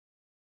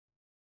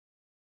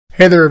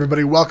Hey there,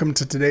 everybody. Welcome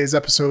to today's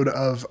episode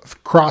of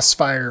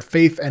Crossfire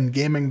Faith and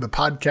Gaming, the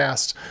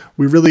podcast.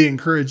 We really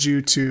encourage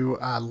you to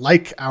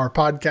like our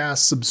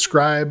podcast,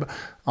 subscribe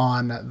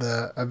on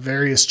the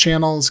various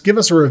channels, give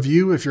us a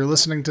review if you're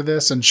listening to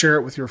this, and share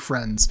it with your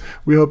friends.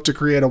 We hope to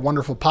create a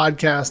wonderful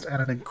podcast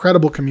and an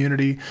incredible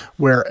community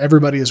where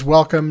everybody is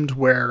welcomed,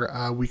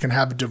 where we can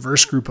have a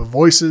diverse group of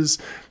voices.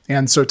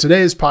 And so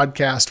today's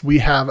podcast, we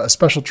have a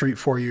special treat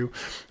for you.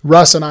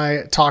 Russ and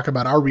I talk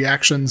about our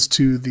reactions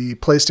to the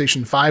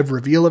PlayStation 5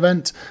 reveal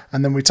event,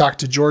 and then we talk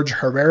to George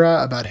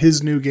Herrera about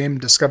his new game,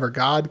 Discover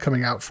God,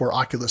 coming out for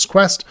Oculus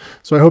Quest.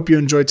 So I hope you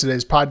enjoyed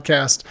today's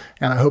podcast,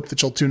 and I hope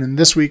that you'll tune in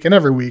this week and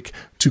every week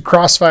to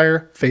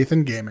Crossfire, Faith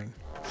and Gaming.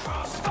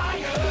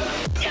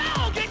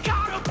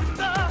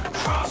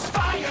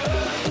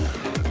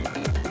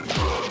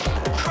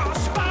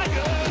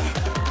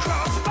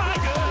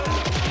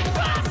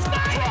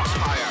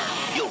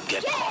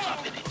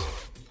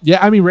 Yeah,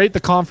 I mean, rate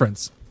the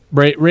conference.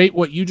 Rate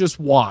what you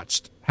just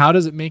watched. How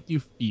does it make you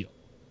feel?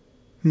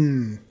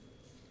 And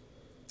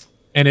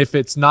if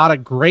it's not a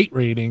great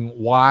rating,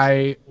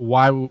 why?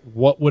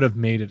 What would have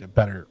made it a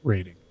better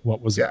rating?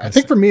 What was it? I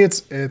think for me, it's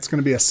going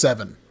to be a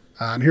 7.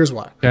 And here's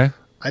why. Okay.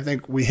 I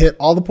think we hit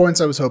all the points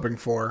I was hoping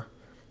for,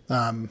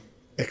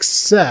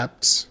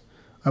 except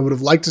I would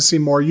have liked to see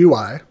more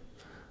UI.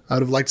 I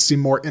would have liked to see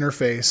more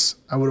interface.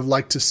 I would have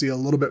liked to see a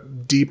little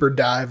bit deeper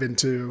dive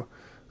into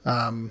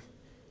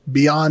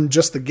beyond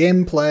just the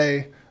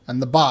gameplay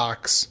and the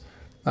box,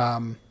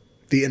 the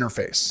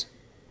interface.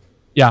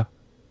 Yeah.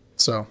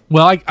 So,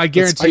 well, I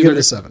guarantee I give it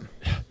a 7.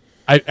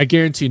 I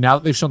guarantee now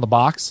that they've shown the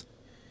box,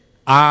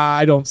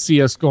 I don't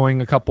see us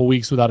going a couple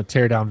weeks without a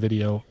teardown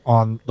video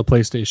on the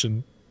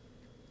PlayStation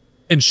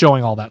and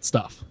showing all that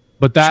stuff.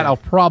 But that I'll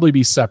probably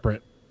be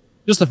separate.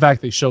 Just the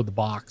fact they showed the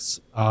box,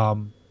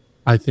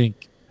 I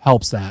think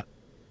helps that.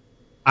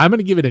 I'm going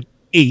to give it an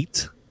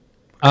 8.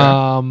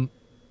 Okay.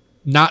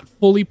 Not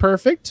fully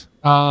perfect,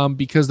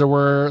 because there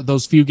were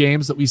those few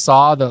games that we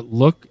saw that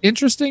look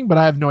interesting, but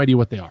I have no idea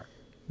what they are.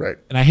 Right.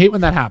 And I hate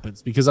when that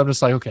happens because I'm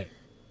just like, okay,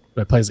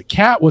 do I play as a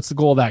cat? What's the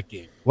goal of that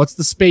game? What's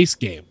the space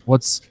game?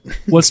 What's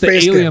the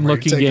alien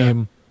looking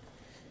game?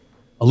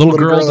 A little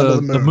girl to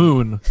the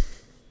moon.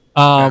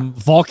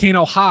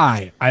 Volcano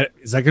High.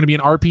 Is that going to be an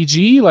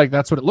RPG? Like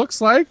that's what it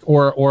looks like,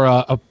 or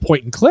a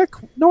point and click?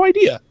 No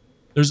idea.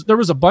 There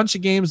was a bunch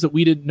of games that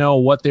we didn't know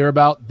what they were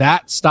about.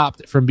 That stopped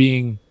it from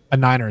being a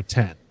 9 or a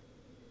 10.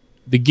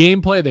 The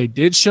gameplay they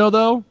did show,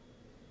 though,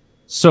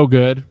 so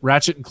good.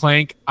 Ratchet and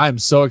Clank, I'm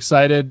so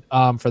excited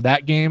for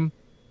that game.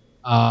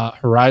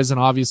 Horizon,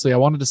 obviously, I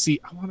wanted to see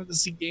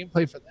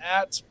gameplay for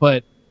that,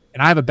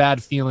 and I have a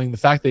bad feeling the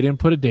fact they didn't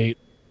put a date.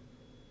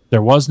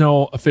 There was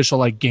no official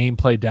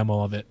gameplay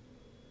demo of it.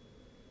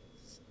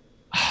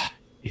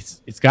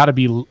 It's got to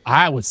be,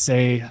 I would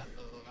say,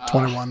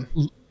 21,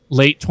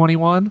 late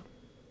 21.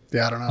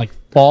 Yeah, I don't know.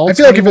 Fall. I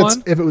feel 21?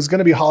 like if it was going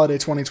to be holiday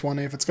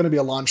 2020, if it's going to be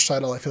a launch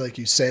title, I feel like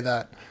you say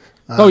that.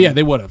 Oh yeah,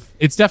 they would have.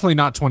 It's definitely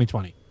not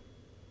 2020.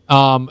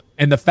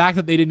 And the fact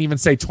that they didn't even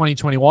say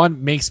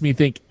 2021 makes me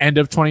think end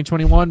of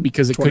 2021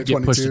 because it could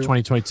get pushed to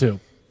 2022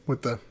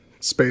 with the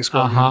space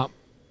going.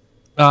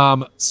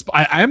 I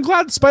am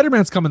glad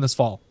Spider-Man's coming this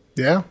fall.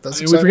 Yeah,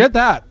 that's exciting. We forget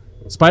that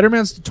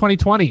Spider-Man's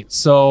 2020,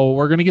 so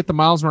we're gonna get the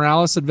Miles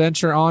Morales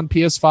adventure on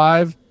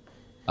PS5.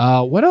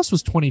 What else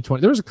was 2020?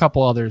 There was a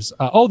couple others.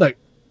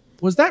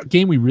 That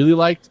game we really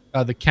liked,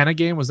 the Kenna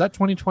game. Was that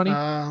 2020?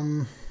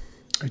 I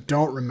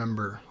don't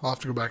remember. I'll have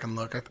to go back and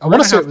look. I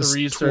want to say it was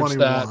research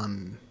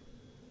 21.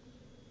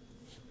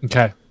 That.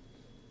 Okay.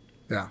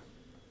 Yeah.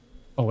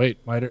 Oh wait,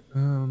 I'm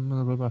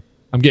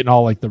getting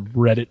all the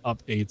Reddit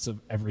updates of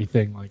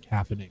everything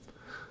happening.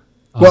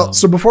 Well,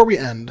 so before we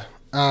end,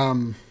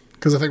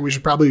 because I think we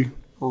should probably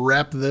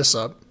wrap this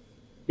up.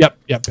 Yep.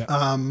 Yeah,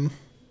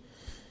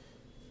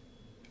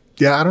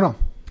 I don't know.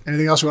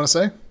 Anything else you want to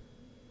say?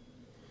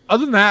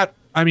 Other than that,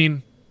 I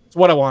mean, it's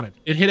what I wanted.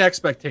 It hit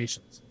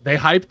expectations. They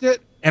hyped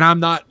it, and I'm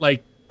not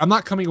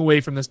coming away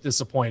from this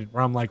disappointed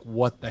where I'm like,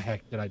 what the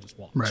heck did I just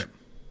watch? Right.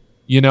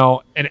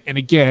 And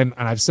again,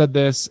 and I've said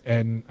this,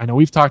 and I know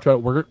we've talked about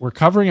it, we're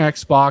covering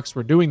Xbox,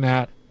 we're doing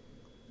that,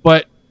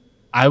 but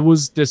I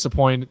was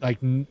disappointed.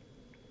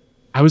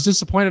 I was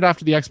disappointed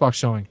after the Xbox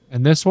showing,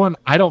 and this one,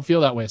 I don't feel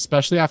that way,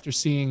 especially after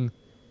seeing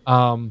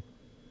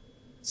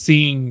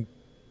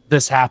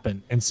this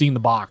happen and seeing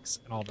the box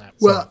and all that.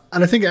 Well,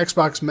 and I think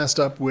Xbox messed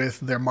up with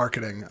their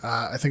marketing.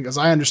 I think, as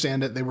I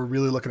understand it, they were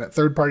really looking at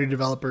third-party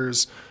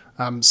developers.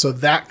 So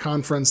that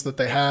conference that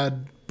they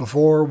had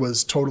before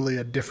was totally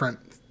a different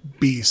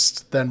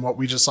beast than what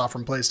we just saw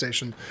from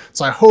PlayStation.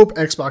 So I hope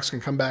Xbox can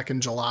come back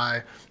in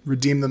July,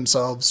 redeem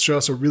themselves, show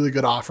us a really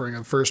good offering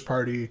of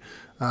first-party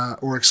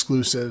or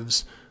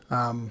exclusives.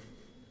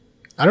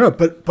 I don't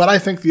know, but I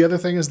think the other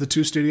thing is the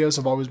two studios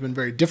have always been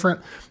very different.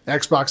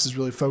 Xbox is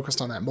really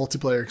focused on that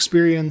multiplayer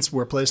experience,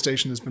 where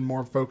PlayStation has been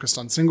more focused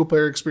on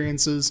single-player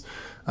experiences.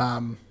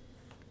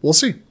 We'll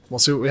see. We'll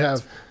see what we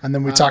have. And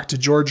then we talked to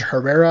George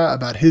Herrera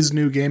about his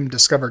new game,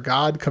 Discover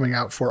God, coming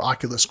out for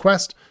Oculus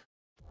Quest.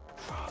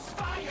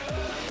 Crossfire,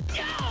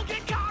 yo,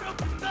 get caught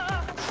up in the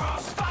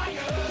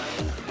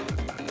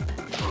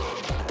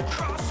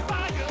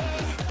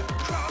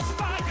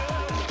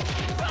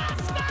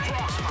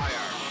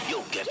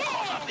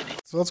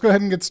So let's go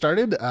ahead and get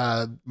started.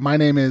 My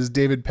name is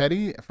David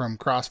Petty from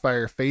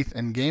Crossfire Faith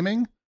and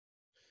Gaming.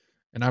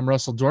 And I'm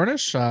Russell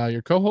Dornish,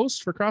 your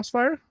co-host for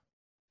Crossfire.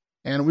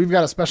 And we've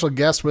got a special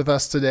guest with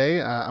us today.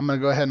 I'm going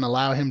to go ahead and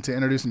allow him to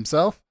introduce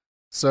himself.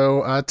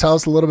 So tell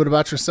us a little bit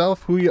about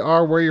yourself, who you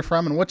are, where you're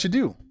from, and what you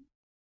do.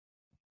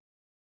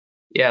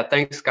 Yeah,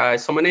 thanks,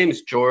 guys. So my name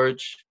is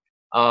George.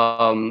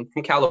 From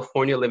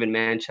California, live in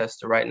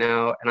Manchester right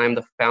now, and I'm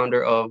the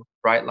founder of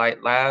Bright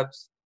Light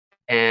Labs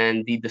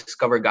and the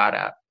Discover God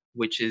app,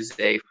 which is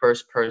a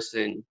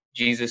first-person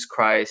Jesus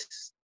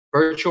Christ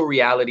virtual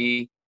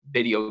reality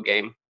video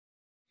game.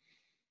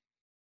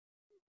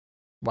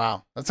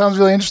 Wow, that sounds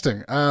really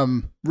interesting.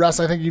 Russ,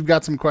 I think you've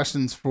got some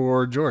questions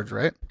for George,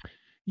 right?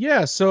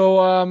 Yeah.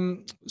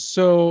 So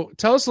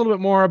tell us a little bit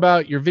more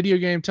about your video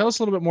game. Tell us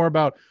a little bit more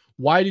about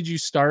why did you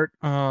start,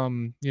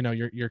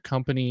 your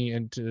company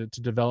and to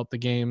develop the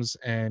games,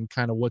 and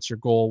kind of what's your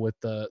goal with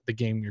the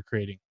game you're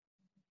creating?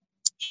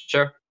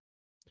 Sure.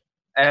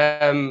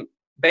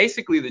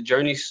 Basically, the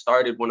journey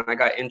started when I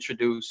got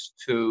introduced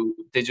to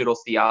digital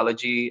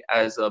theology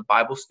as a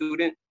Bible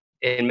student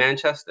in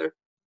Manchester.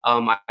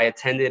 I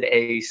attended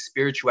a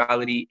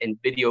spirituality and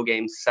video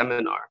games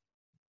seminar.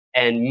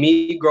 And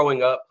me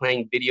growing up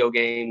playing video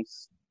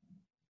games,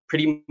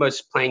 pretty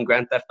much playing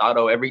Grand Theft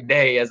Auto every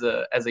day as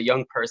a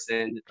young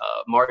person,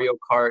 Mario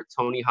Kart,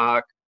 Tony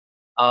Hawk.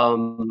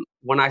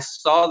 When I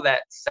saw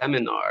that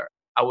seminar,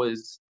 I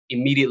was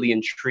immediately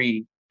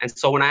intrigued. And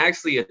so when I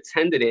actually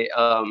attended it,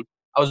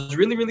 I was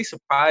really, really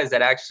surprised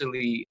that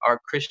actually our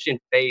Christian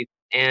faith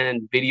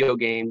and video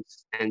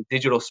games and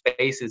digital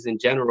spaces in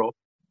general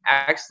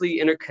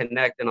actually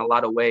interconnect in a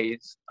lot of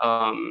ways.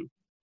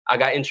 I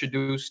got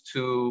introduced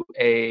to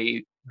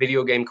a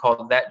video game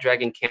called That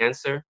Dragon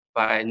Cancer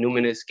by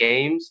Numinous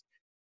Games,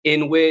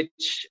 in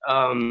which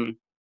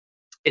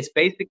it's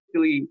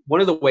basically, one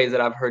of the ways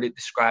that I've heard it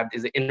described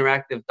is an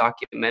interactive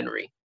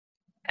documentary.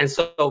 And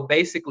so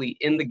basically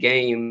in the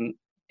game,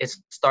 it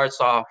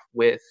starts off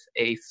with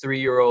a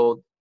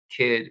 3-year-old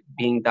kid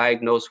being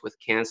diagnosed with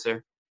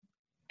cancer.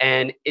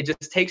 And it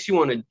just takes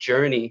you on a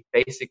journey,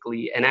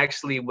 basically. And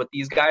actually what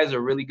these guys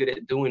are really good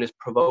at doing is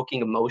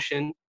provoking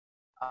emotion.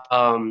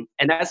 And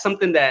that's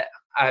something that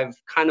I've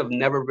kind of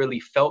never really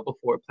felt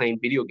before playing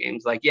video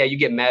games. Like, yeah, you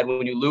get mad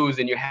when you lose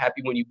and you're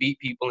happy when you beat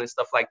people and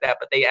stuff like that.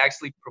 But they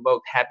actually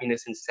provoke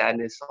happiness and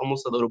sadness,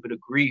 almost a little bit of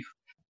grief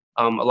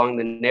along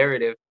the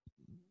narrative.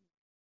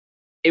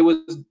 It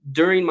was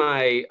during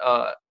my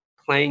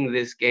playing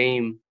this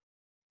game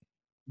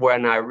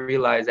when I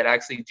realized that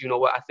actually, do you know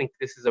what? I think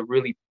this is a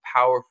really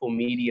powerful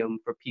medium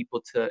for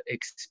people to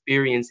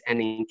experience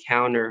and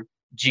encounter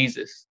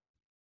Jesus.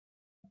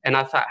 And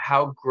I thought,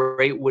 how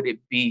great would it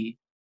be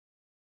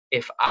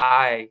if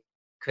I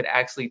could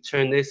actually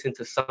turn this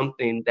into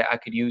something that I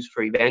could use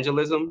for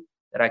evangelism,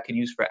 that I could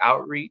use for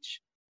outreach,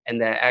 and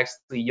that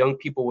actually young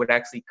people would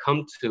actually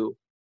come to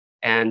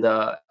and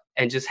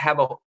just have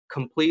a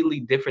completely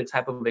different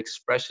type of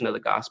expression of the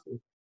gospel.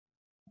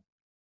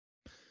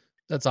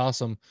 That's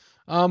awesome.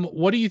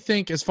 What do you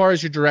think as far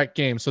as your direct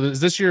game? So is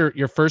this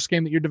your first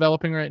game that you're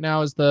developing right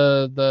now? Is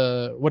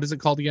the what is it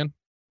called again?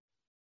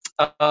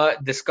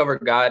 Discover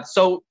God.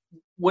 So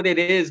what it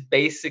is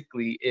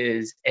basically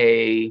is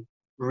a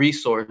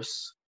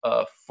resource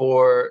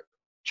for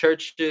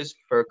churches,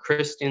 for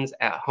Christians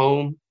at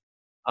home,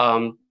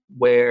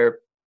 where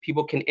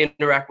people can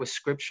interact with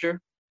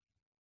scripture.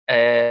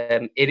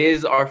 It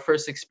is our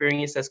first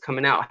experience that's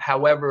coming out.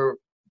 However,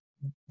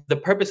 the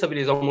purpose of it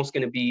is almost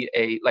going to be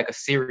a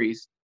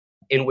series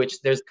in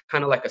which there's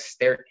kind of like a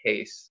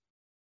staircase.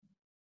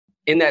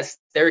 In that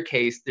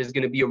staircase, there's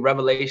going to be a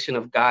revelation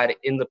of God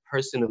in the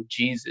person of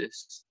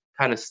Jesus,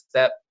 kind of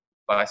step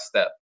by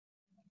step.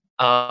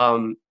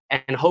 And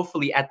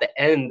hopefully at the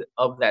end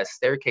of that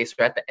staircase,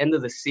 or at the end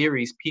of the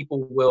series,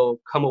 people will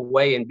come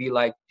away and be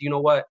like, you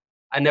know what?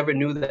 I never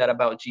knew that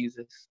about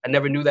Jesus. I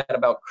never knew that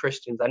about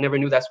Christians. I never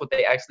knew that's what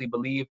they actually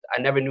believed.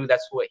 I never knew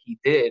that's what he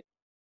did.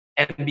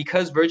 And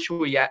because virtual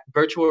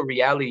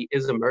reality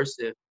is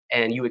immersive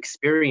and you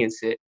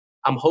experience it,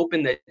 I'm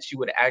hoping that you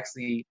would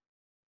actually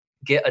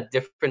get a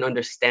different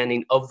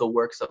understanding of the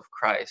works of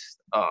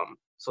Christ.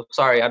 So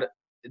sorry,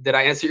 did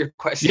I answer your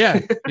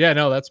question? Yeah,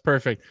 no, that's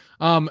perfect.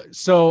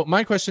 So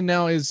my question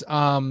now is,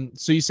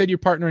 so you said you're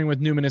partnering with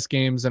Numinous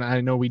Games, and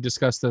I know we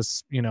discussed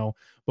this,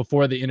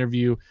 before the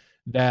interview,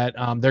 that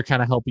they're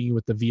kind of helping you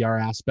with the VR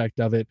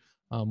aspect of it.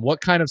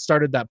 What kind of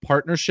started that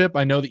partnership?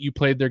 I know that you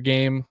played their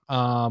game,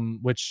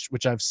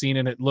 which I've seen,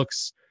 and it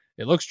looks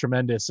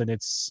tremendous, and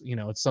it's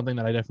it's something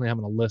that I definitely have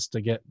on a list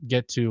to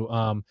get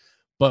to.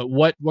 But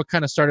what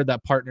kind of started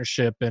that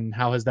partnership, and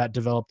how has that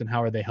developed, and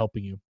how are they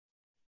helping you?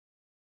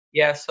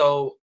 Yeah,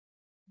 so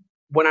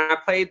when I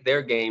played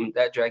their game,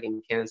 That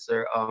Dragon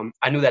Cancer,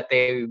 I knew that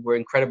they were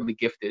incredibly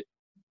gifted.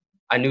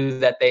 I knew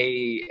that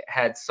they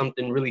had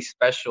something really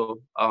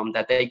special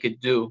that they could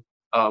do,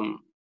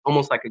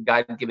 almost like a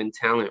God-given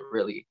talent,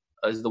 really,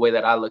 is the way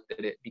that I looked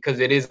at it, because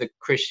it is a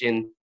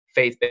Christian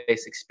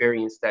faith-based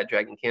experience, That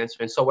Dragon Cancer.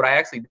 And so what I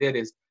actually did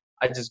is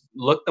I just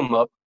looked them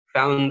up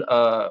found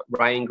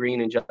Ryan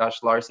Green and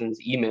Josh Larson's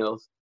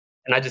emails,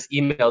 and I just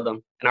emailed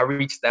them, and I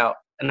reached out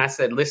and I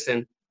said,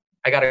 listen,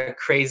 I got a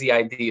crazy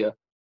idea.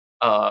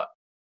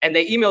 And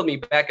they emailed me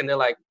back and they're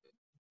like,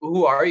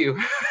 who are you?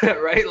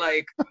 Right?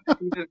 Like,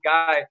 who's this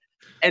guy?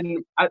 And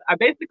I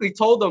basically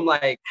told them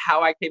like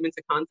how I came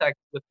into contact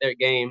with their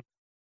game.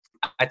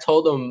 I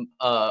told them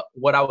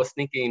what I was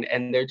thinking,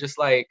 and they're just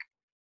like,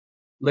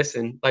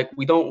 listen, like,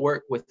 we don't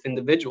work with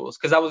individuals.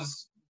 Cause I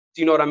was,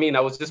 do you know what I mean?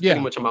 I was just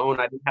pretty much on my own.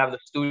 I didn't have the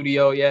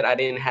studio yet. I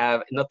didn't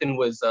have, nothing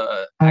was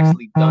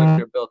actually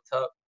done or built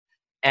up.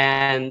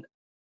 And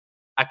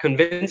I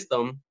convinced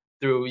them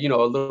through, you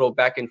know, a little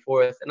back and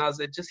forth. And I was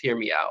like, just hear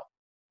me out.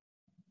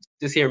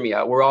 Just hear me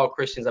out. We're all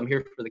Christians. I'm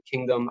here for the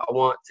kingdom. I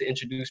want to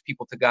introduce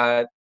people to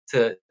God,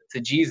 to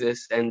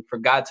Jesus, and for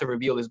God to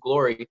reveal his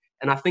glory.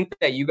 And I think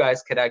that you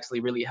guys could actually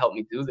really help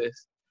me do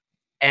this.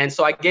 And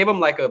so I gave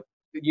them like a,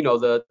 you know,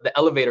 the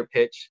elevator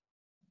pitch,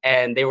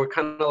 and they were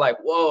kind of like,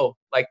 whoa,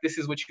 like, this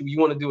is what you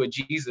want to do a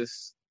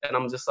Jesus. And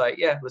I'm just like,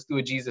 yeah, let's do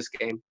a Jesus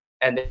game.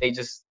 And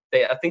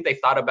I think they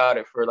thought about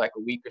it for like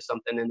a week or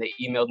something, and they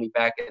emailed me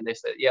back and they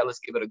said, yeah, let's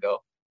give it a go.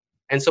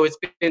 And so it's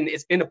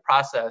been a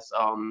process.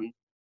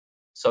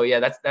 So yeah,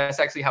 that's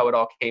actually how it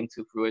all came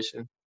to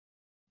fruition.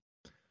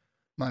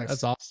 Nice.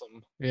 That's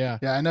awesome. Yeah.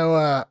 Yeah, I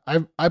know.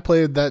 I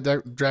played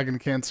that Dragon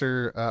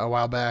Cancer a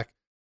while back.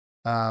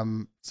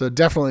 So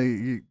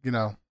definitely, you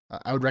know,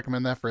 I would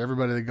recommend that for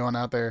everybody going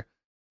out there.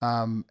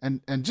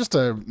 And just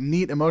a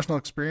neat emotional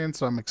experience.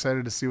 So I'm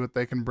excited to see what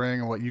they can bring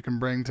and what you can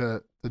bring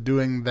to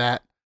doing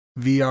that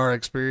VR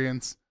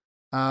experience.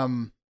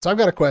 So I've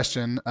got a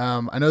question.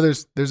 I know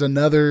there's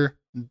another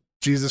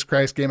Jesus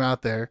Christ game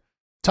out there.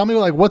 Tell me,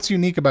 like, what's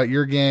unique about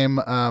your game,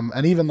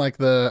 and even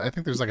like I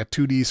think there's like a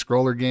 2D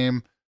scroller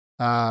game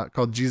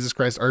called Jesus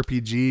Christ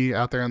RPG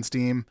out there on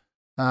Steam.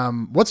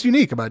 What's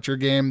unique about your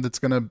game that's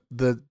gonna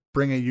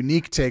bring a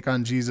unique take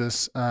on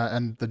Jesus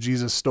and the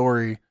Jesus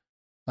story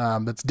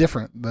that's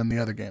different than the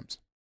other games?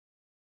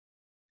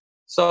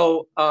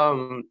 So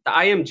the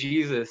I Am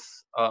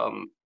Jesus,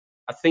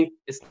 I think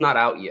it's not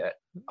out yet.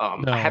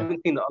 No. I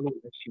haven't seen the other one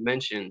that you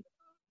mentioned.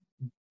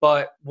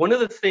 But one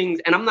of the things,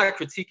 and I'm not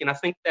critiquing, I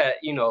think that,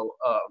 you know,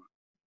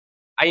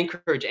 I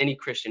encourage any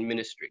Christian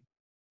ministry,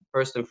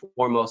 first and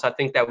foremost. I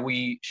think that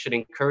we should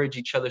encourage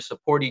each other,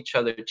 support each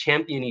other,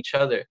 champion each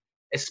other,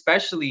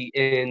 especially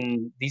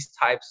in these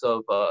types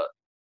of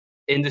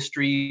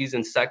industries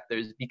and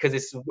sectors,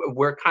 because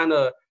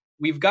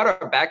we've got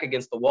our back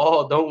against the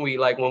wall, don't we?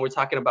 Like, when we're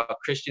talking about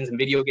Christians and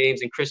video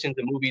games and Christians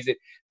and movies,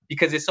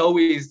 because it's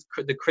always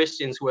the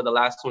Christians who are the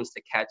last ones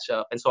to catch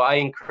up. And so I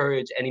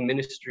encourage any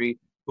ministry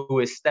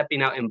who is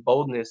stepping out in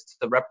boldness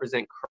to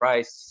represent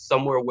Christ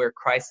somewhere where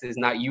Christ is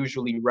not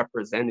usually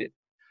represented.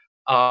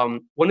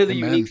 One of the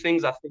unique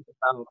things I think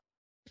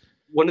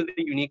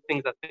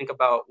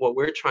about what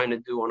we're trying to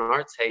do on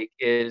our take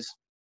is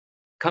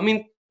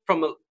coming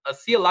from a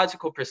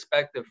theological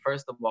perspective.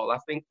 First of all, I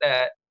think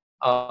that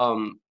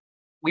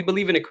we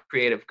believe in a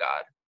creative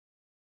God,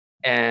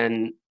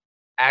 and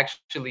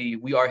actually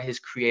we are his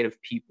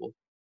creative people.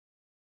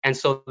 And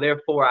so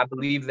therefore, I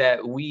believe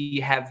that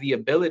we have the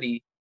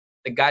ability,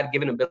 the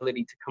God-given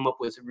ability, to come up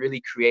with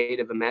really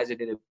creative,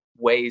 imaginative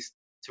ways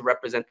to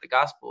represent the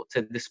gospel,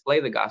 to display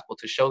the gospel,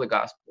 to show the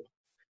gospel.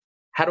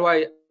 How do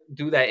I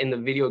do that in the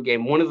video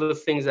game? One of the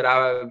things that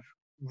I've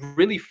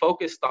really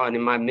focused on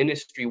in my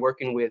ministry,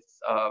 working with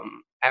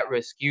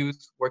at-risk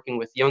youth, working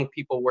with young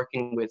people,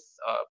 working with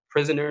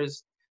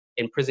prisoners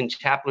in prison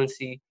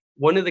chaplaincy,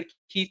 one of the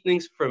key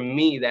things for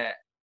me that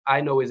I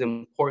know is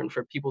important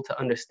for people to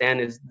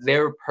understand is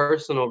their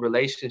personal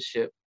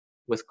relationship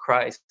with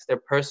Christ, their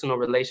personal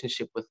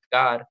relationship with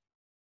God.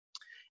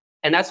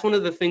 And that's one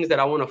of the things that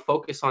I want to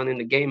focus on in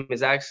the game,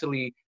 is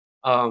actually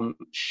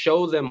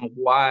show them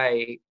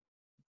why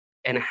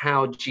and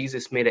how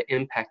Jesus made an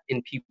impact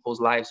in people's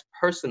lives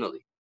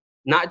personally,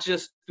 not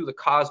just through the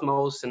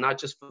cosmos and not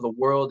just for the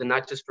world and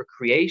not just for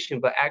creation,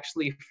 but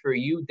actually for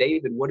you,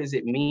 David. What does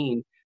it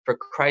mean for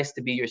Christ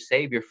to be your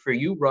savior? For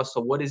you,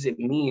 Russell, what does it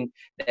mean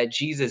that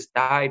Jesus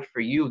died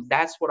for you?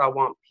 That's what I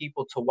want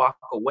people to walk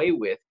away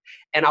with.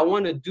 And I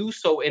want to do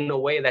so in a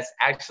way that's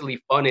actually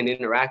fun and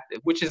interactive,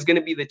 which is going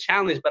to be the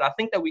challenge, but I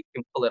think that we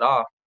can pull it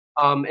off.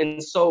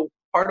 And so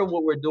part of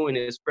what we're doing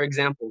is, for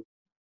example,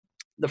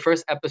 the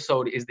first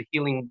episode is the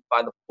healing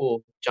by the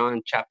pool,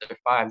 John chapter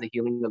 5, the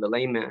healing of the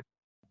lame man.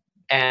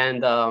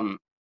 And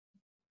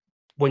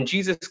when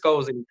Jesus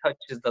goes and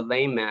touches the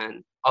lame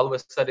man, all of a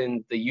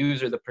sudden the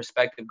user, the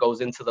perspective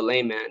goes into the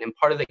lame man. And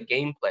part of the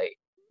gameplay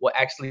will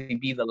actually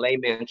be the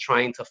lame man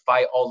trying to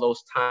fight all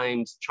those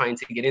times, trying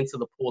to get into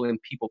the pool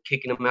and people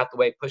kicking him out the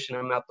way, pushing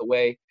him out the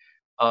way.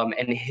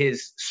 And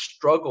his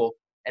struggle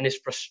and his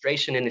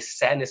frustration and his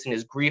sadness and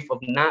his grief of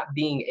not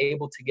being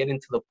able to get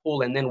into the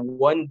pool. And then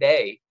one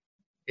day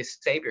his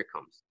savior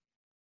comes,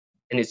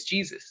 and it's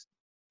Jesus.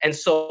 And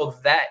so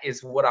that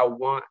is what I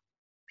want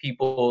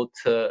people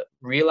to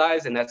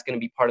realize, and that's going to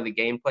be part of the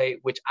gameplay,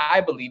 which I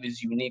believe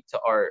is unique to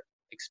our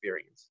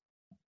experience.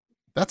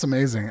 That's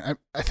amazing.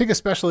 I think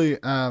especially,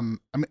 I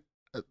mean,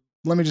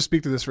 let me just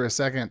speak to this for a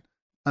second.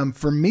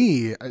 For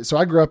me, so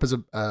I grew up as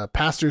a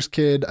pastor's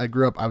kid. I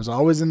was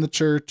always in the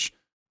church.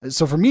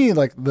 So for me,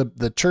 like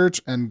the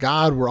church and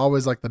God were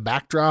always like the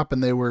backdrop,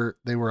 and they were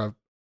a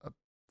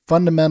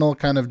fundamental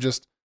kind of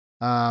just,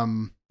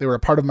 they were a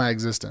part of my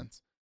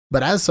existence.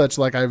 But as such,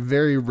 like I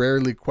very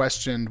rarely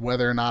questioned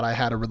whether or not I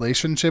had a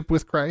relationship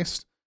with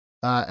Christ.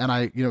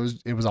 And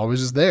it was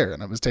always just there,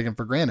 and it was taken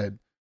for granted.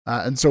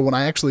 And so when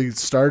I actually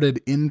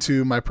started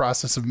into my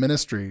process of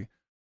ministry,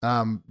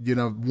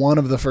 one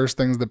of the first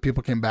things that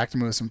people came back to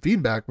me with some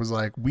feedback was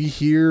like, we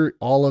hear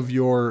all of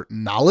your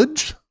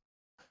knowledge,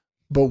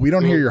 but we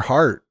don't hear your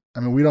heart. I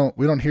mean, we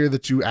don't hear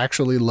that you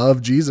actually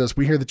love Jesus.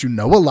 We hear that you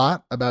know a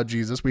lot about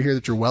Jesus. We hear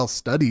that you're well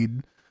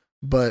studied,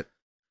 but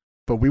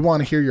we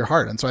want to hear your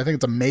heart. And so I think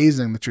it's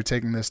amazing that you're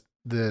taking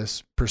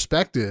this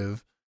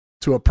perspective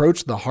to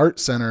approach the heart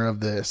center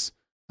of this,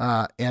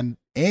 and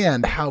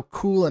how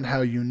cool and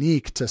how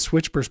unique to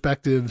switch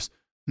perspectives,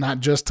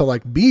 not just to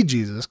like be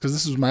Jesus. Cause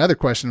this was my other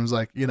question, was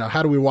like,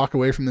 how do we walk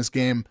away from this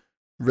game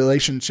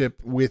relationship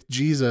with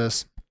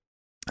Jesus,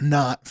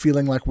 not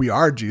feeling like we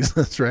are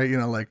Jesus, right?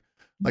 Like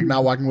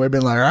not walking away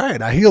being like, all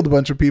right, I healed a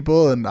bunch of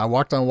people and I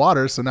walked on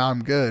water, so now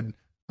I'm good.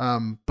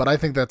 But I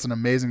think that's an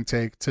amazing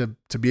take to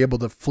be able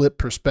to flip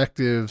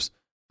perspectives,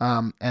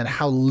 and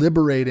how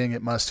liberating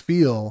it must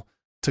feel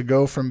to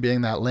go from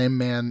being that lame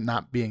man,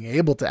 not being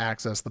able to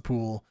access the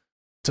pool,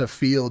 to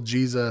feel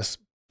Jesus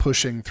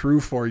pushing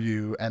through for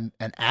you and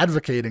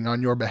advocating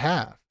on your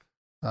behalf.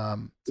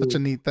 Such a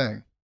neat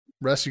thing.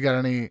 Russ, you got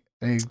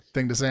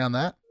anything to say on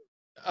that?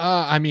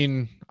 I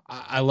mean,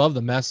 I love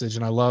the message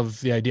and I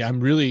love the idea. I'm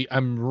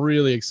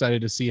really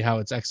excited to see how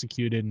it's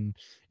executed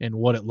and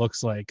what it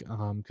looks like.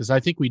 Cause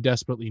I think we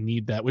desperately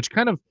need that, which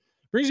kind of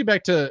brings you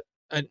back to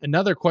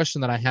another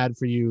question that I had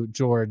for you,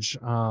 George.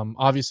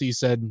 Obviously you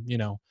said,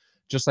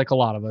 just like a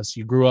lot of us,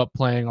 you grew up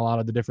playing a lot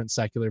of the different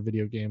secular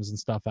video games and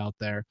stuff out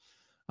there.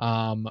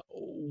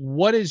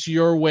 What is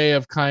your way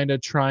of kind of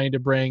trying to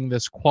bring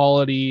this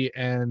quality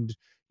and,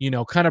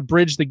 kind of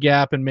bridge the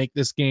gap and make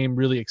this game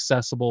really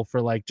accessible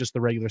for like just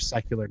the regular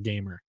secular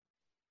gamer?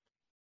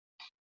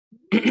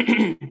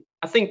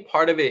 I think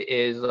part of it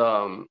is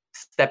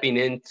stepping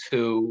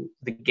into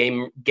the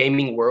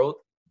gaming world.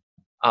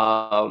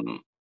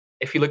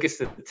 If you look at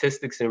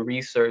statistics and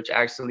research,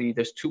 actually,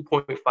 there's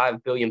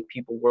 2.5 billion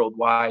people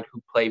worldwide who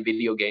play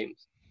video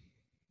games.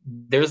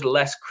 There's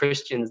less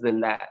Christians than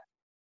that.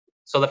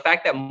 So the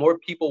fact that more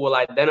people will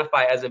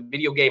identify as a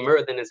video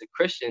gamer than as a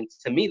Christian,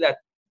 to me, that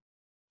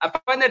I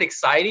find that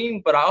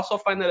exciting, but I also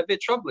find that a bit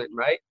troubling,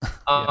 right?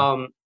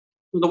 Yeah.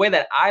 The way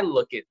that I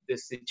look at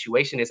this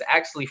situation is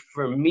actually,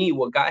 for me,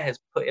 what God has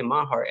put in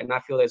my heart, and I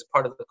feel as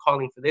part of the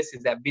calling for this,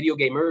 is that video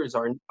gamers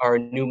are a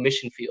new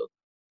mission field.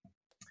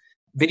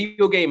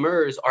 Video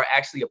gamers are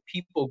actually a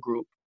people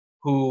group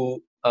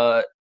who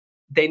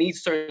they need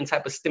certain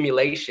type of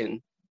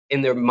stimulation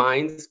in their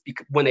minds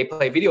when they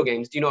play video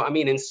games. Do you know what I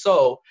mean? And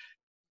so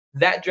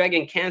that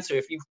Dragon Cancer,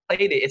 if you've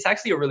played it, it's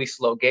actually a really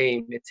slow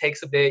game. It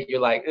takes a bit. You're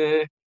like,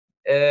 do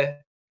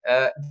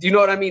you know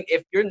what I mean?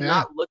 If you're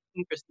not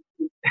looking for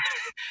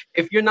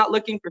if you're not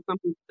looking for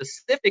something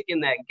specific in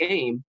that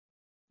game,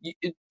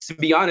 to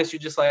be honest, you're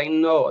just like,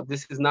 no,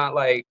 this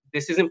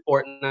isn't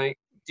Fortnite.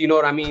 Do you know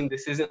what I mean?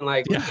 This isn't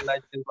like Legends.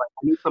 Like,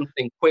 I need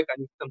something quick.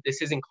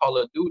 This isn't Call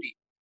of Duty.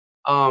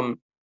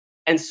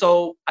 And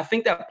so I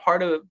think that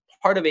part of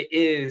it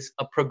is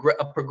a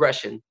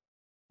progression.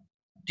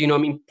 Do you know what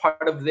I mean?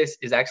 Part of this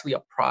is actually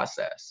a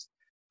process.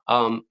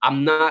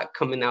 I'm not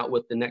coming out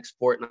with the next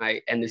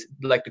Fortnite and this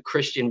like the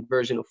Christian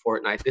version of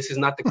Fortnite. This is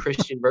not the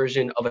Christian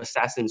version of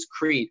Assassin's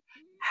Creed.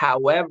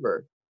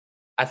 However,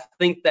 I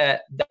think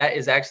that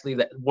is actually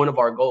one of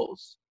our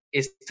goals,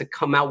 is to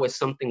come out with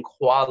something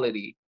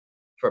quality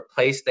for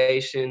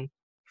PlayStation,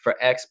 for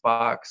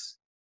Xbox,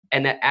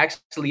 and that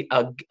actually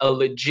a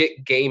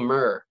legit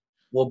gamer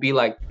will be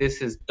like,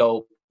 this is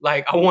dope.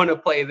 Like, I want to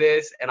play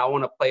this and I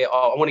want to play it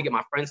all. I want to get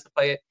my friends to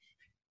play it.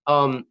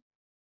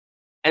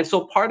 And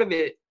so part of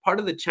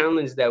the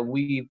challenge that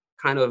we've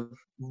kind of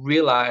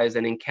realized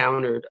and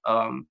encountered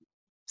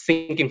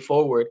thinking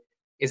forward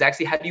is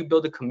actually, how do you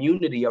build a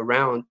community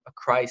around a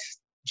Christ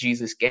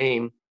Jesus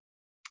game?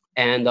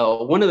 And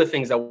one of the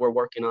things that we're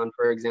working on,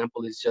 for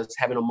example, is just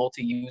having a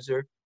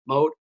multi-user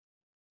mode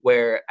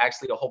where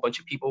actually a whole bunch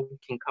of people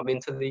can come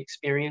into the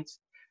experience.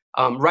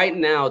 Right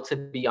now, to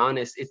be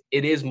honest,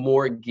 it is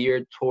more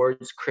geared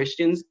towards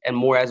Christians and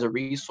more as a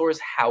resource.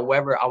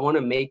 However, I want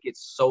to make it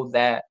so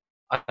that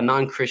a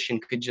non-Christian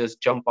could just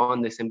jump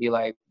on this and be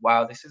like,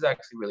 wow, this is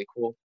actually really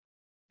cool.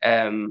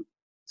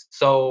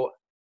 So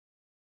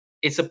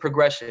it's a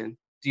progression.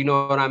 Do you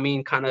know what I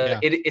mean? Kind of,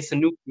 it's a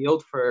new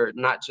field for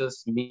not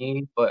just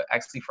me, but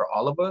actually for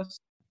all of us.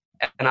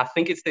 And I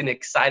think it's an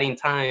exciting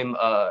time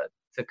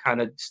to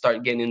kind of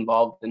start getting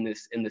involved in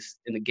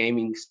the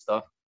gaming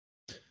stuff.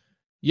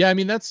 Yeah, I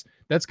mean, that's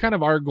kind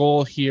of our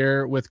goal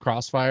here with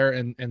Crossfire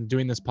and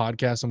doing this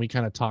podcast, and we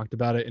kind of talked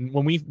about it. And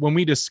when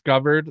we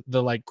discovered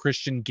the like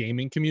Christian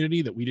gaming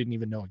community that we didn't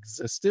even know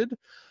existed,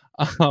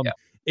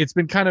 it's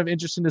been kind of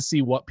interesting to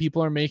see what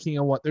people are making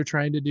and what they're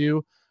trying to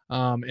do.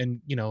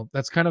 And,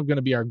 that's kind of going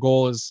to be our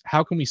goal, is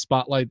how can we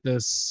spotlight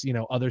this,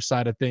 other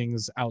side of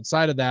things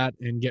outside of that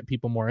and get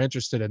people more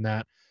interested in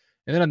that.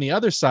 And then on the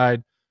other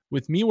side,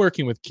 with me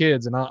working with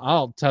kids, and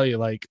I'll tell you,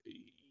 like,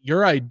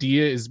 your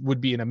idea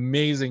would be an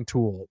amazing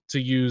tool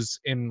to use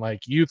in like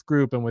youth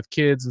group and with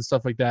kids and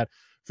stuff like that.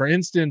 For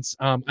instance,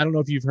 I don't know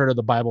if you've heard of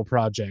the Bible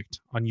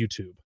Project on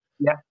YouTube.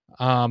 Yeah.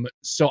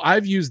 So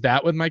I've used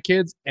that with my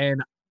kids,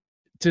 and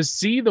to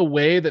see the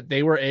way that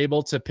they were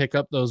able to pick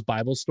up those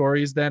Bible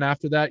stories then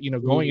after that,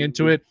 going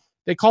into it,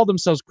 they called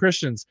themselves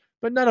Christians,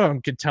 but none of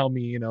them could tell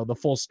me, the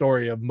full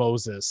story of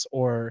Moses,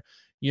 or,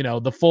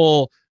 the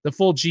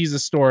full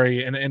Jesus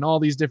story, and all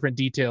these different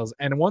details.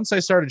 And once I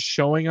started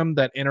showing them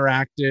that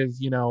interactive,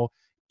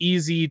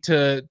 easy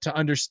to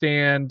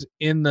understand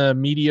in the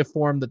media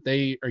form that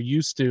they are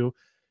used to,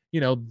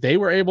 they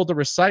were able to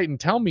recite and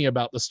tell me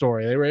about the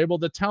story. They were able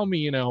to tell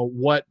me,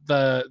 what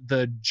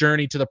the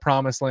journey to the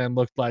promised land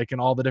looked like and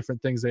all the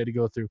different things they had to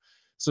go through.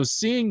 So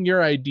seeing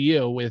your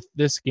idea with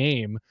this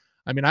game,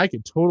 I mean, I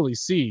could totally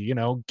see,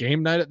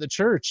 game night at the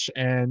church,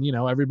 and,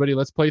 everybody,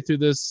 let's play through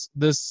this,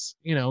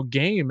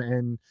 game,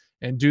 and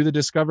do the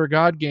Discover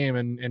God game,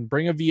 and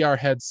bring a VR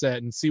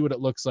headset and see what it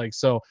looks like.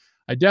 So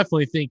I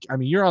definitely think, I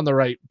mean, you're on the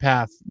right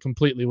path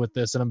completely with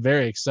this, and I'm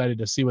very excited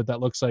to see what that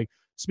looks like.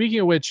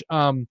 Speaking of which,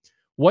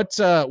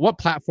 what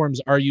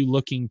platforms are you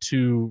looking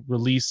to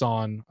release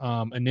on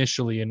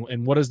initially,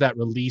 and what is that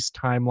release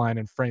timeline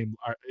and frame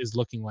is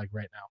looking like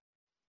right now?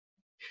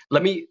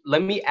 Let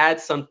me add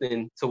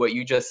something to what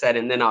you just said,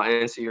 and then I'll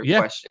answer your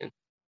question.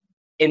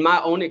 In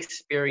my own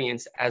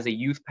experience as a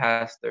youth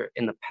pastor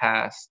in the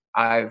past,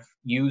 I've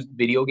used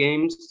video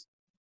games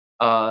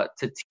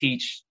to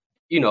teach,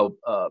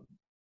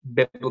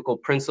 biblical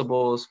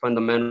principles,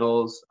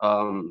 fundamentals.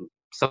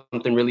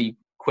 Something really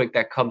quick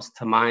that comes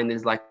to mind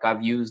is like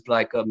I've used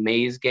like a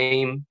maze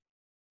game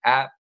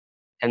app,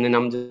 and then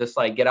I'm just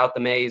like, get out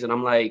the maze, and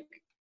I'm like,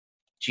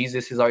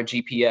 Jesus is our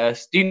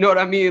GPS. Do you know what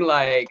I mean?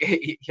 Like,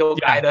 he'll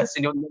guide us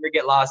and you'll never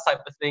get lost,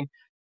 type of thing.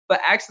 But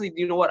actually,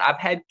 do you know what? I've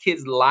had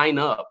kids line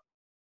up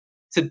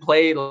to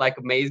play like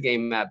a maze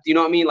game map. Do you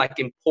know what I mean? Like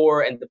in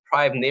poor and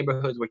deprived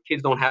neighborhoods where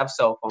kids don't have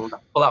cell phones, I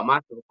pull out my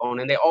cell phone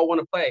and they all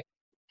want to play.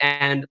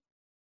 And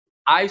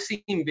I've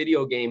seen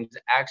video games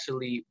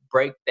actually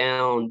break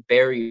down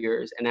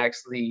barriers and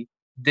actually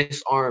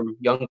disarm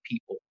young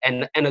people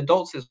and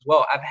adults as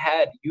well. I've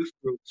had youth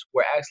groups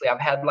where actually I've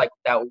had like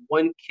that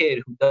one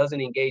kid who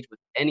doesn't engage with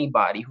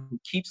anybody, who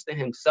keeps to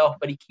himself,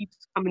 but he keeps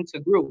coming to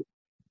group,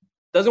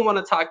 doesn't want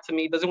to talk to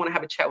me, doesn't want to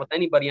have a chat with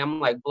anybody. I'm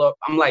like,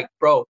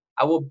 bro,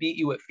 I will beat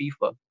you at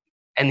FIFA.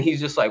 And he's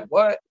just like,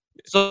 what?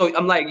 So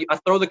I'm like, I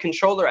throw the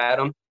controller at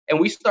him and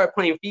we start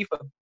playing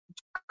FIFA.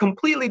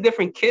 Completely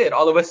different kid.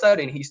 All of a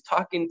sudden, he's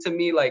talking to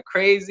me like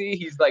crazy.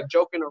 He's like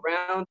joking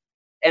around.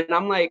 And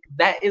I'm like,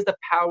 that is the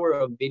power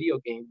of video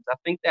games. I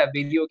think that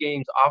video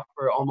games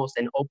offer almost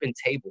an open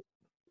table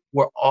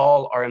where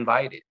all are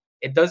invited.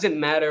 It doesn't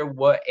matter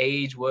what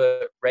age,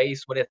 what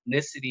race, what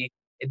ethnicity.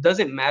 It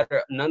doesn't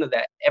matter. None of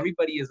that.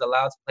 Everybody is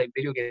allowed to play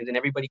video games and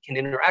everybody can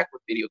interact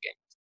with video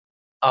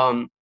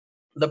games.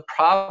 The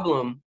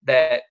problem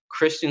that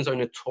Christians are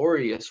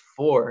notorious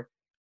for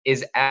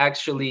is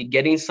actually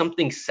getting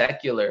something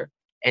secular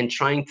and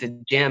trying to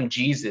jam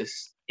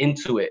Jesus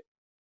into it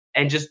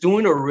and just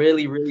doing a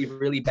really, really,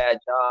 really bad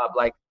job,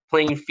 like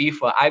playing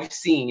FIFA.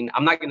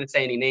 I'm not going to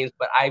say any names,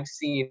 but I've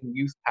seen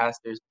youth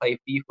pastors play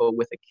FIFA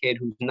with a kid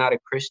who's not a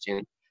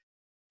Christian,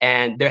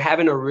 and they're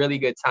having a really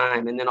good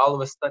time. And then all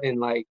of a sudden,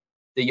 like,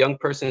 the young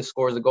person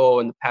scores a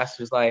goal and the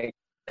pastor's like,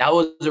 that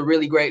was a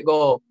really great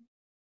goal.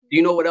 Do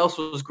you know what else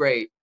was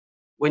great?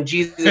 When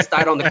Jesus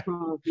died on the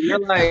cross. And you're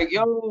like,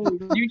 yo,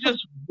 you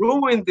just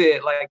ruined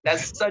it. Like,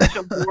 that's such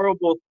a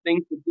horrible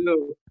thing to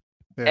do.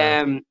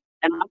 Yeah.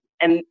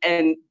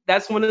 And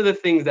that's one of the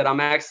things that I'm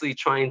actually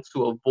trying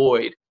to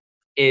avoid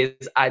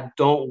is I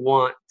don't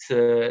want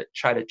to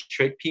try to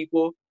trick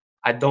people.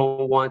 I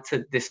don't want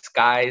to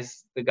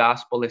disguise the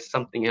gospel as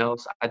something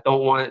else. I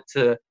don't want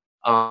to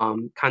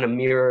kind of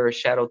mirror or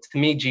shadow. To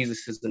me,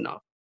 Jesus is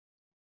enough.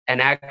 And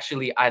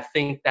actually, I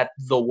think that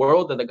the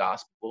world of the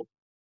gospel,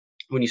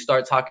 when you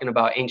start talking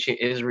about ancient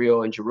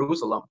Israel and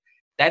Jerusalem,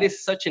 that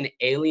is such an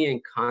alien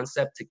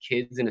concept to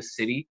kids in a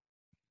city,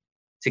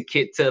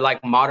 to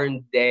like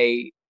modern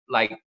day,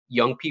 like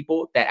young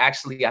people, that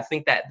actually, I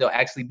think that they'll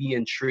actually be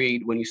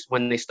intrigued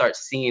when they start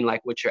seeing like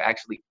what you're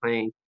actually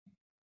playing.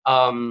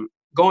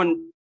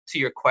 Going to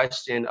your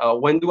question,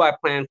 when do I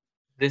plan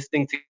this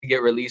thing to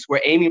get released?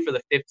 We're aiming for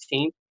the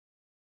 15th.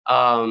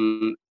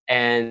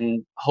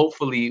 And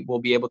hopefully we'll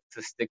be able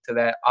to stick to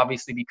that.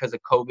 Obviously, because of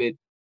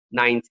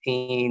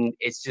COVID-19,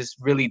 it's just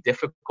really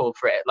difficult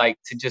for like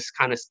to just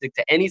kind of stick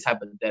to any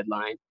type of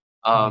deadline.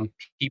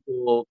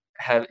 People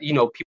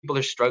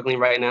are struggling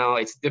right now.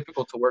 It's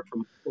difficult to work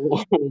from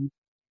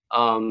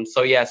home.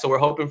 So we're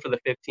hoping for the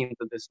 15th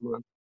of this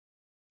month.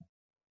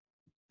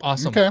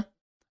 Awesome. Okay.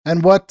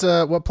 And what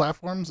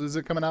platforms is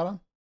it coming out on?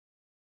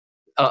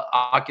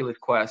 Oculus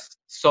Quest.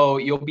 So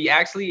you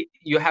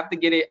have to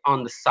get it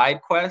on the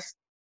side quest.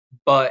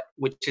 but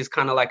which is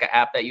kind of like an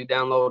app that you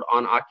download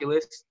on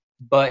Oculus,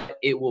 but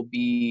you'll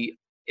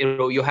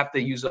have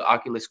to use the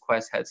Oculus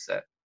Quest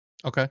headset.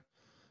 Okay.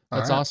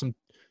 That's awesome.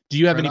 Do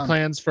you have any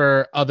plans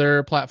for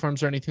other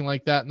platforms or anything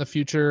like that in the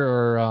future,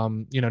 or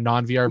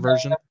non-VR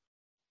version?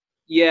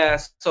 Yeah,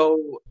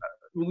 so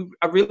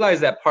I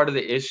realized that part of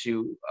the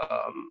issue.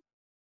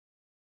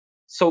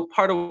 So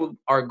part of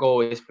our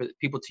goal is for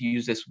people to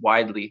use this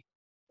widely,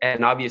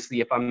 and obviously,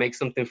 if I make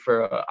something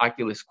for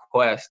Oculus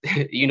Quest,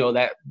 that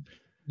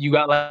you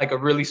got like a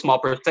really small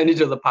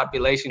percentage of the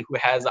population who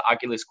has an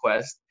Oculus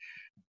Quest.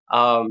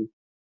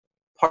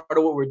 Part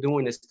of what we're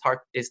doing is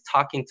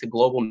talking to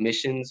global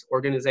missions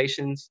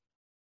organizations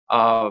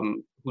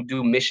who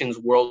do missions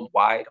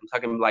worldwide. I'm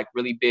talking like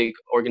really big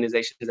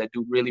organizations that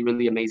do really,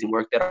 really amazing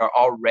work that are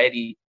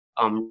already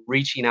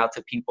reaching out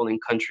to people in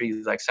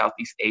countries like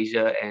Southeast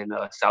Asia and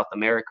South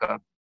America.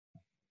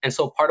 And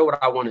so part of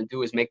what I want to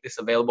do is make this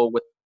playable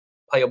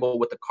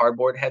with a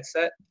cardboard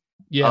headset.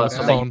 Yeah,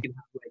 so that you can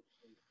have like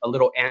a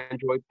little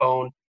Android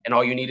phone, and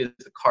all you need is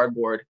a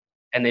cardboard,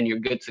 and then you're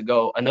good to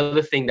go.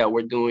 Another thing that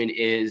we're doing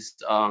is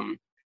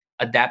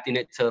adapting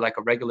it to like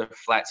a regular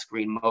flat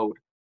screen mode,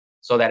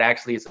 so that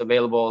actually it's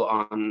available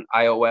on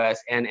iOS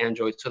and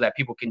Android, so that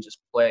people can just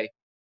play.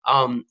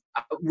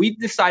 We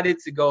decided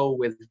to go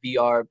with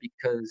VR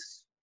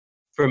because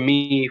for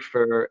me,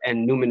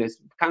 and Numinous,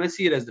 kind of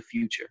see it as the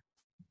future,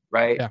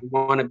 right? Yeah. We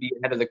want to be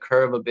ahead of the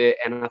curve a bit.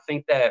 And I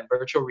think that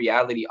virtual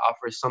reality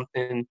offers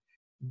something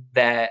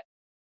that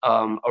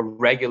a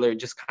regular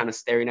just kind of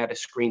staring at a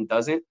screen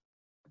doesn't.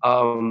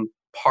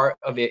 Part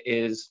of it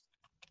is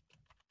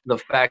the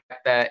fact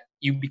that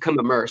you become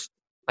immersed,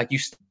 like you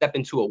step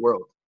into a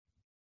world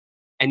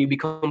and you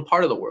become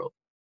part of the world.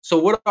 So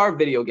what are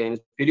video games?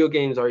 Video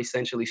games are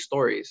essentially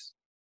stories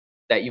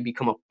that you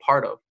become a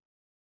part of.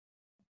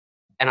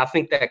 And I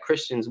think that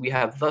Christians, we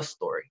have the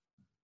story.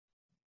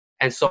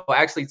 And so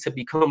actually to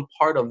become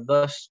part of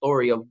the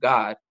story of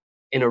God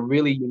in a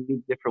really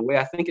unique, different way,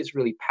 I think it's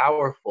really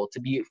powerful to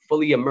be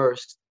fully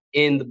immersed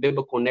in the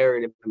biblical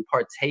narrative and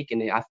partake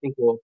in it. I think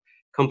will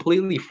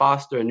completely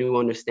foster a new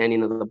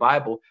understanding of the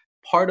Bible.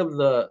 Part of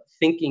the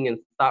thinking and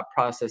thought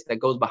process that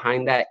goes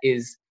behind that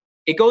is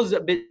it goes a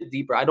bit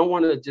deeper. I don't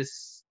want to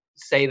just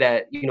say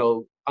that,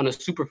 on a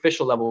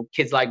superficial level,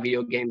 kids like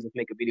video games, let's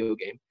make a video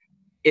game.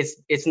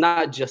 It's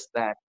not just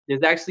that.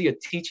 There's actually a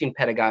teaching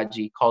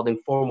pedagogy called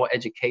informal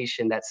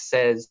education that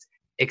says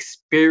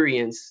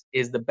experience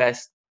is the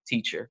best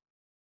teacher.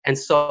 And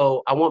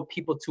so I want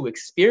people to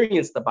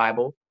experience the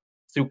Bible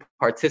through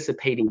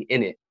participating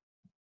in it.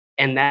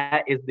 And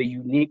that is the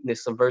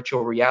uniqueness of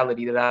virtual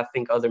reality that I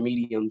think other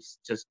mediums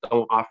just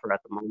don't offer at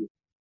the moment.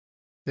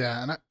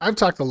 Yeah, and I've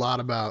talked a lot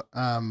about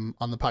on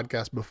the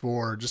podcast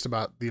before, just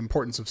about the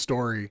importance of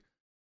story,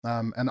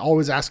 and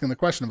always asking the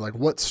question of like,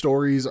 what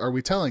stories are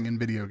we telling in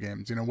video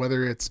games?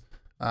 Whether it's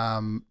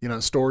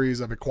stories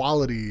of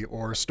equality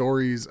or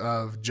stories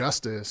of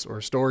justice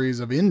or stories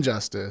of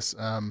injustice,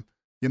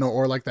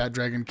 or like that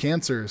Dragon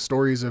Cancer,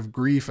 stories of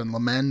grief and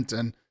lament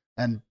and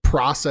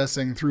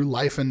processing through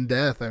life and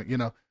death.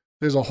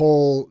 There's a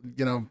whole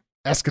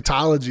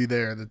eschatology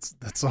there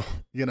that's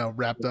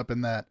wrapped up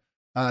in that.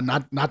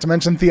 Not to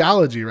mention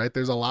theology, right?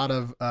 There's a lot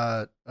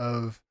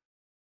of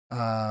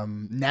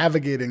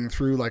navigating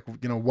through like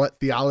what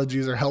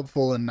theologies are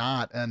helpful and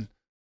not, and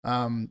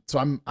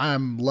so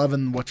I'm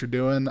loving what you're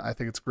doing. I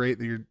think it's great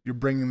that you're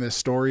bringing this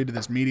story to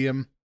this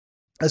medium,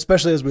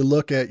 especially as we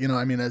look at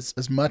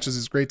as much as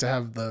it's great to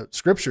have the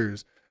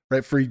scriptures,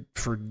 right?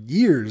 For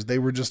years they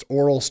were just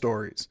oral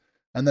stories,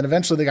 and then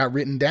eventually they got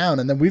written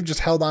down, and then we've just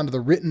held on to the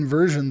written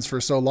versions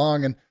for so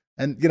long, and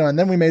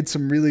then we made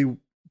some really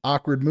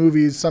awkward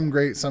movies, some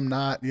great, some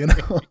not,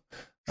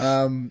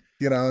 and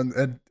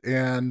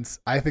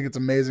I think it's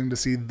amazing to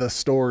see the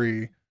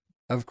story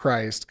of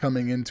Christ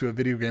coming into a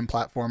video game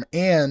platform,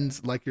 and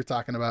like you're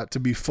talking about, to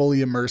be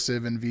fully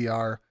immersive in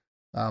VR.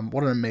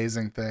 What an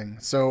amazing thing.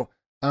 So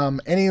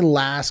any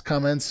last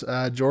comments,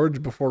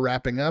 George, before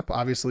wrapping up?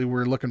 Obviously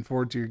we're looking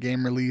forward to your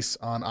game release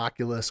on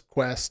Oculus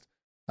Quest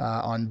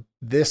on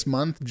this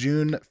month,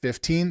 June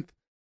 15th.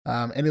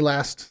 Any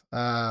last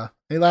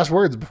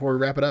words before we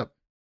wrap it up?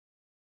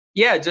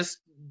 Yeah, just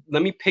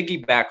let me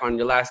piggyback on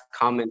your last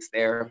comments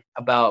there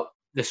about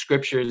the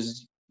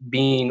scriptures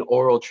being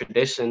oral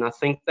tradition. I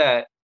think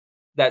that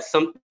that's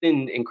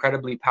something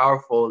incredibly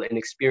powerful in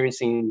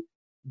experiencing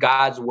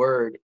God's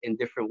word in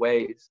different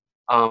ways.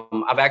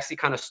 I've actually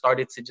kind of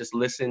started to just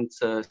listen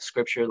to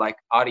scripture like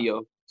audio.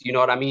 Do you know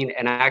what I mean?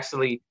 And I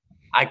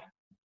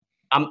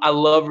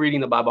love reading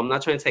the Bible. I'm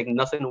not trying to take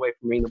nothing away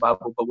from reading the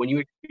Bible, but when you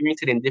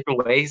experience it in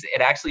different ways,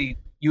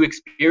 you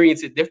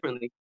experience it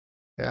differently.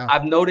 Yeah.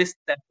 I've noticed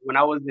that when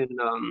I was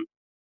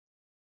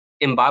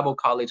in Bible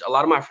college, a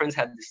lot of my friends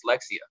had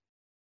dyslexia,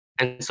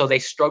 and so they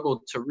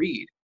struggled to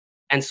read.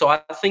 And so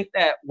I think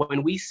that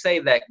when we say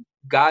that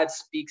God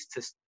speaks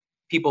to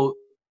people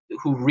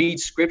who read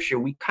scripture,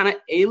 we kind of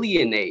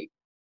alienate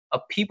a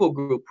people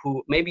group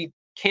who maybe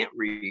can't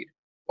read,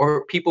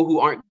 or people who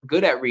aren't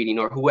good at reading,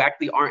 or who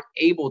actually aren't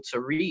able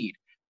to read.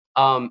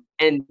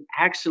 And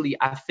actually,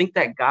 I think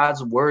that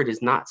God's word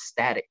is not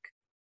static.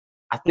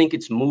 I think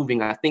it's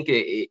moving. I think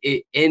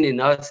it in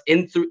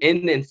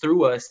and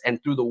through us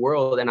and through the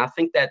world. And I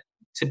think that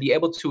to be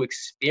able to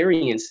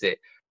experience it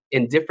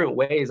in different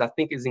ways, I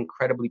think is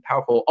incredibly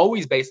powerful.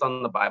 Always based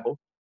on the Bible,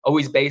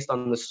 always based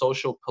on the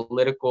social,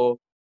 political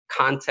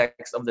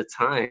context of the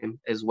time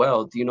as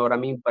well. Do you know what I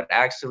mean? But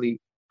actually,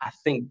 I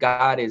think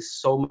God is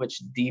so much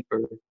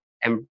deeper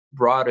and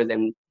broader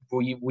than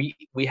we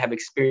have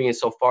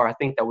experienced so far. I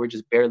think that we're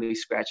just barely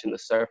scratching the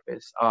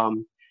surface.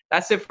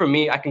 That's it for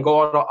me. I can go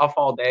on off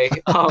all day.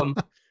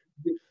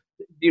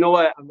 You know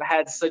what? I've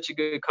had such a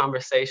good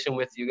conversation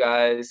with you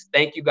guys.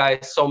 Thank you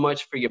guys so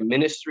much for your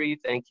ministry.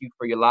 Thank you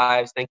for your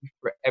lives. Thank you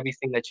for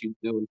everything that you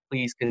do. And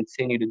please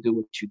continue to do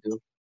what you do.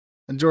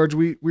 And George,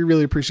 we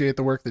really appreciate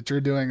the work that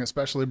you're doing,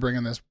 especially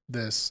bringing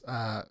this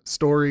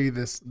story,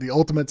 the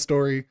ultimate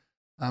story,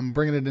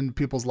 bringing it into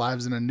people's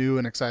lives in a new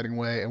and exciting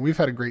way. And we've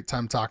had a great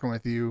time talking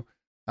with you.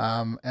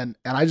 And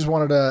I just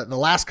wanted the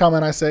last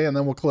comment I say, and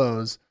then we'll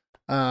close,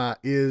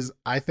 is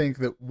I think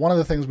that one of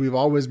the things we've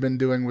always been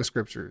doing with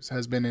scriptures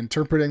has been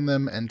interpreting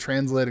them and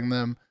translating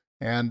them.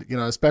 And,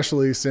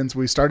 especially since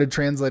we started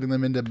translating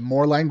them into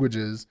more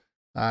languages,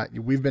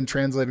 we've been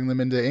translating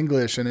them into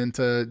English and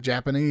into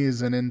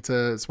Japanese and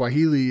into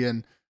Swahili.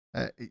 And,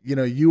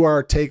 you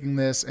are taking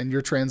this and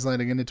you're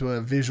translating it into a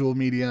visual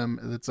medium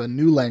that's a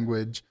new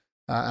language.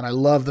 And I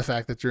love the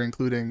fact that you're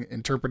interpreting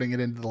it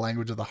into the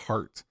language of the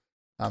heart.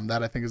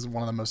 That I think is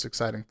one of the most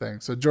exciting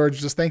things. So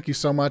George, just thank you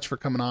so much for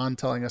coming on,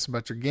 telling us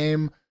about your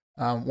game.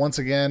 Once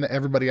again,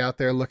 everybody out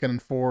there looking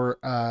for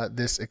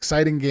this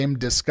exciting game,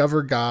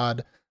 Discover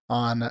God,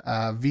 on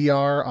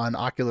VR on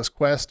Oculus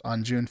Quest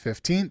on June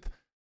 15th.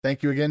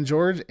 Thank you again,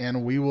 George,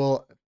 and we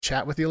will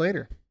chat with you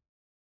later.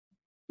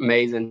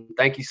 Amazing.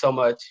 Thank you so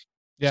much.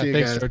 Yeah,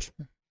 thanks, George.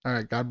 All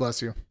right, God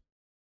bless you.